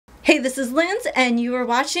Hey, this is Linz, and you are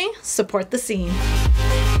watching Support the Scene.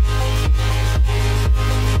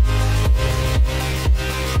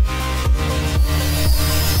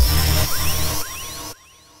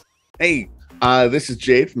 Hey, this is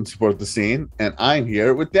Jade from Support the Scene, and I'm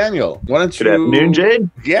here with Daniel. Why don't you... Good afternoon, Jade.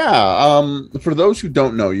 Yeah, for those who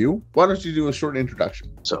don't know you, why don't you do a short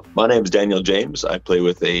introduction? So, my name is Daniel James. I play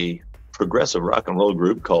with a progressive rock and roll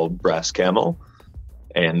group called Brass Camel,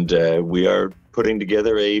 and we are putting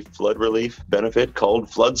together a flood relief benefit called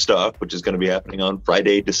Floodstock, which is going to be happening on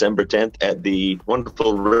Friday, December 10th at the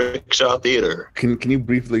wonderful Rickshaw Theatre. Can you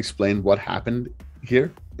briefly explain what happened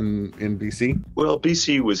here in BC? Well,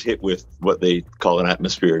 BC was hit with what they call an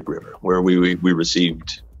atmospheric river, where we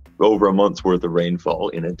received over a month's worth of rainfall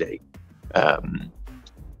in a day.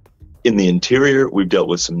 In the interior, we've dealt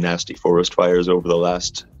with some nasty forest fires over the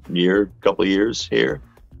last couple of years here.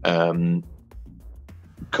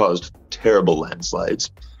 Caused terrible landslides,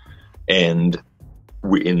 and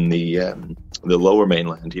we in the lower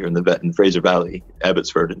mainland here in Fraser Valley,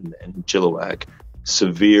 Abbotsford and Chilliwack,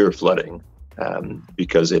 severe flooding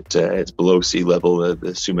because it's below sea level.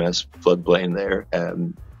 The Sumas floodplain there,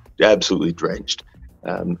 absolutely drenched.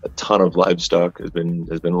 A ton of livestock has been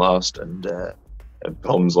lost, and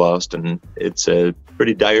homes lost, and it's a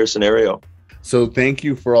pretty dire scenario. So thank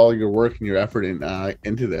you for all your work and your effort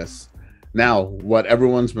into this. Now, what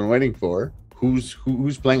everyone's been waiting for, who's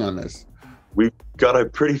playing on this? We've got a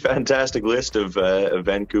pretty fantastic list of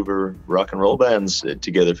Vancouver rock and roll bands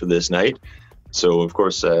together for this night. So, of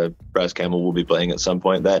course, Brass Camel will be playing at some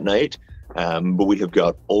point that night. But we have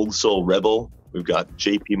got Old Soul Rebel, we've got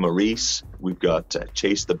JP Maurice, we've got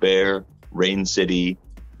Chase the Bear, Rain City,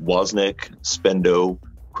 Wozniak, Spendo,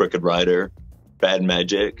 Crooked Rider, Bad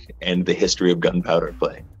Magic, and The History of Gunpowder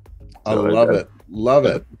playing. So, love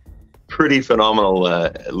it. Pretty phenomenal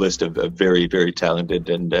list of very, very talented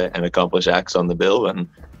and accomplished acts on the bill, and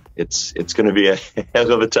it's going to be a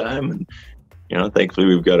hell of a time. And thankfully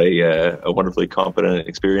we've got a wonderfully competent and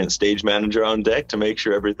experienced stage manager on deck to make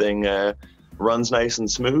sure everything runs nice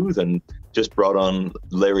and smooth. And just brought on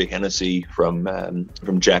Larry Hennessy from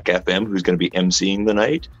Jack FM, who's going to be emceeing the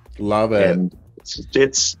night. Love it. And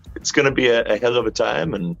it's going to be a hell of a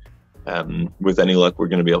time, and with any luck, we're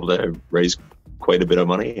going to be able to raise quite a bit of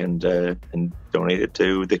money and donate it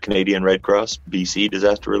to the Canadian Red Cross BC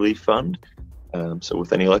Disaster Relief Fund. So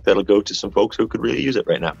with any luck, that'll go to some folks who could really use it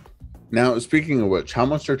right now. Now, speaking of which, how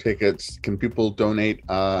much are tickets? Can people donate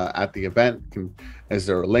at the event? Is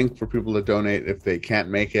there a link for people to donate if they can't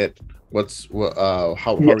make it?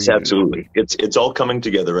 How yes, absolutely. It's all coming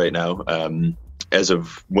together right now. As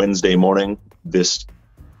of Wednesday morning, this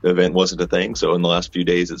event wasn't a thing. So in the last few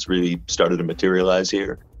days, it's really started to materialize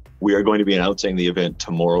here. We are going to be announcing the event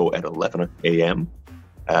tomorrow at 11 a.m.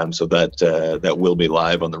 So that will be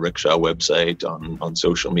live on the Rickshaw website, on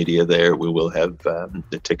social media there. We will have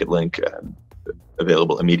the ticket link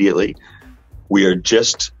available immediately. We are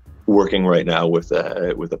just working right now with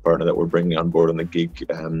a partner that we're bringing on board on the gig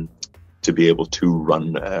to be able to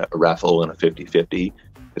run a raffle and a 50-50,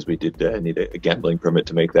 because we did need a gambling permit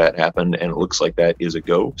to make that happen, and it looks like that is a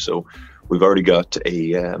go. So we've already got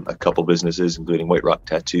a couple businesses, including White Rock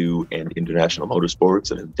Tattoo and International Motorsports,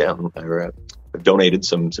 that have donated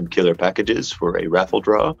some killer packages for a raffle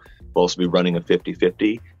draw. We'll also be running a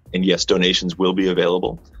 50-50, and yes, donations will be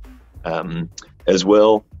available. As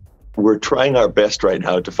well, we're trying our best right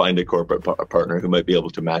now to find a corporate partner who might be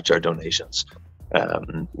able to match our donations.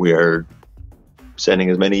 We are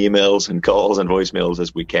sending as many emails and calls and voicemails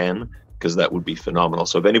as we can, because that would be phenomenal.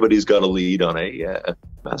 So if anybody's got a lead on a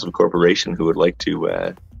massive corporation who would like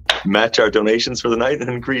to match our donations for the night and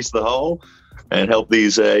increase the haul and help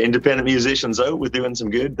these independent musicians out with doing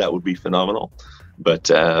some good, that would be phenomenal.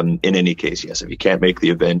 But in any case, yes, if you can't make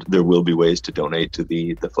the event, there will be ways to donate to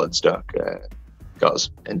the Floodstock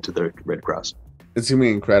cause and to the Red Cross. It's going to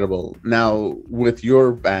be incredible. Now, with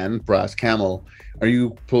your band, Brass Camel, are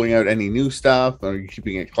you pulling out any new stuff? Are you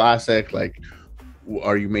keeping it classic? Like,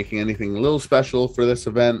 are you making anything a little special for this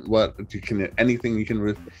event? Anything you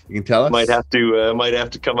can tell us? Might have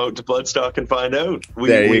to come out to Floodstock and find out.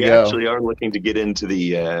 We actually are looking to get into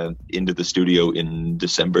the studio in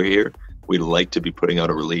December here. We'd like to be putting out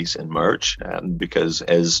a release in March, because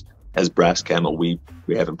as Brass Camel, we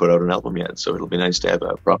haven't put out an album yet, so it'll be nice to have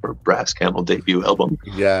a proper Brass Camel debut album.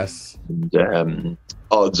 Yes. And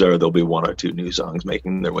odds are there'll be one or two new songs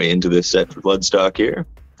making their way into this set for Floodstock here.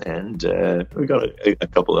 And we got a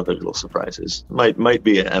couple other little surprises. Might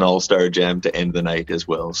be an all-star jam to end the night as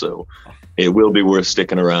well. So it will be worth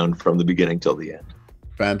sticking around from the beginning till the end.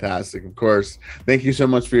 Fantastic, of course. Thank you so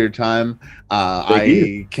much for your time.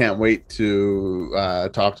 You. Can't wait to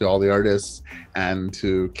talk to all the artists and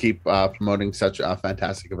to keep promoting such a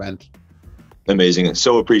fantastic event. Amazing.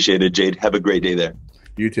 So appreciated, Jade. Have a great day there.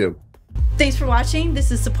 You too. Thanks for watching.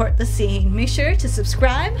 This is Support the Scene. Make sure to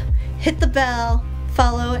subscribe, hit the bell,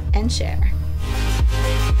 follow, and share.